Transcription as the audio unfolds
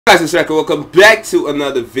Guys, it's Record. Welcome back to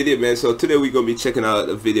another video, man. So today we're gonna be checking out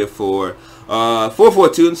a video for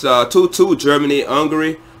 4-4-2s, 2-2 Germany,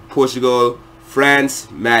 Hungary, Portugal,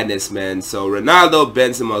 France, madness, man. So Ronaldo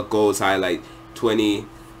Benzema goals highlight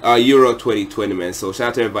Euro 2020, man. So shout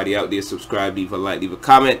out to everybody out there. Subscribe, leave a like, leave a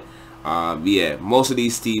comment. Yeah, most of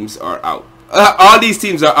these teams are out. All these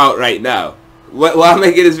teams are out right now. While I'm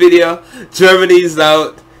making this video, Germany's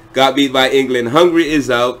out, got beat by England. Hungary is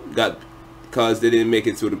out, because they didn't make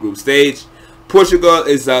it to the group stage. Portugal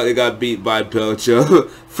is out, they got beat by Belgium.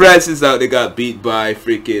 France is out, they got beat by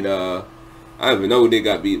freaking I don't even know who they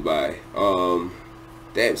got beat by.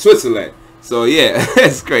 Damn, Switzerland. So yeah,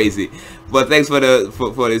 it's crazy. But thanks for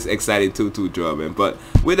this exciting 2-2 draw, man. But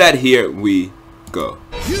with that, here we go.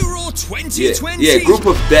 Euro 2020. Yeah, group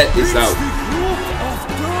of death is out.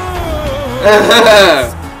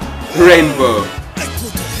 Rainbow.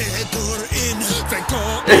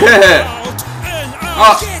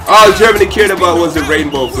 All Germany cared about was the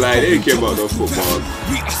rainbow flag. They didn't care about no football.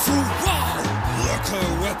 Look who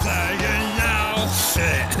we're playing now.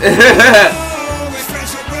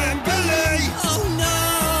 Oh no,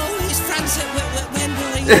 it's France at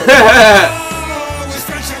Wembley.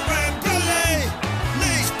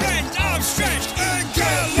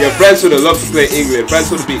 Yeah, France would have loved to play England. France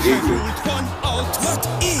would have beat England.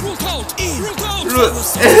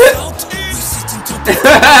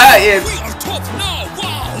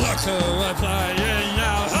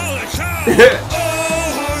 Yeah.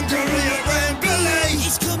 Hungary at Wembley.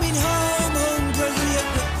 It's coming home, Hungary at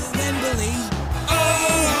Wembley. Oh,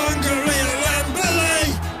 Hungary at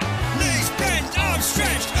Wembley. Knees bent, arms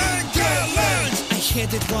stretched, and girled. I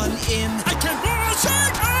headed one in. I can watch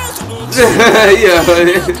it out. Yeah. We're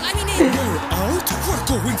out. We're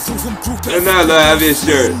going through from group F. Ronaldo, have your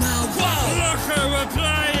shirt. Look who we're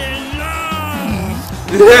playing now.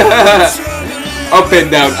 Up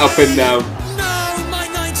and down, up and down.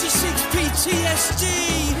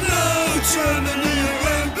 Germany at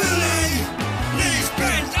Wembley. Knees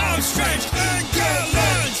bent, arms stretched, and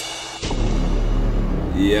girled.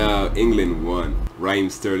 Yeah, England won. Raheem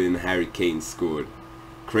Sterling and Harry Kane scored.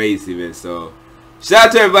 Crazy, man. So shout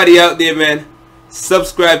out to everybody out there, man.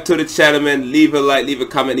 Subscribe to the channel, man. Leave a like, leave a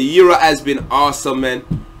comment. The Euro has been awesome, man.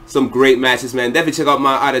 Some great matches, man. Definitely check out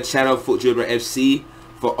my other channel, Footdribbler FC,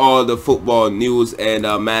 for all the football news and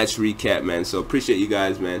match recap, man. So appreciate you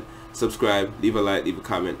guys, man. Subscribe, leave a like, leave a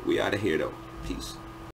comment. We out of here though. Peace.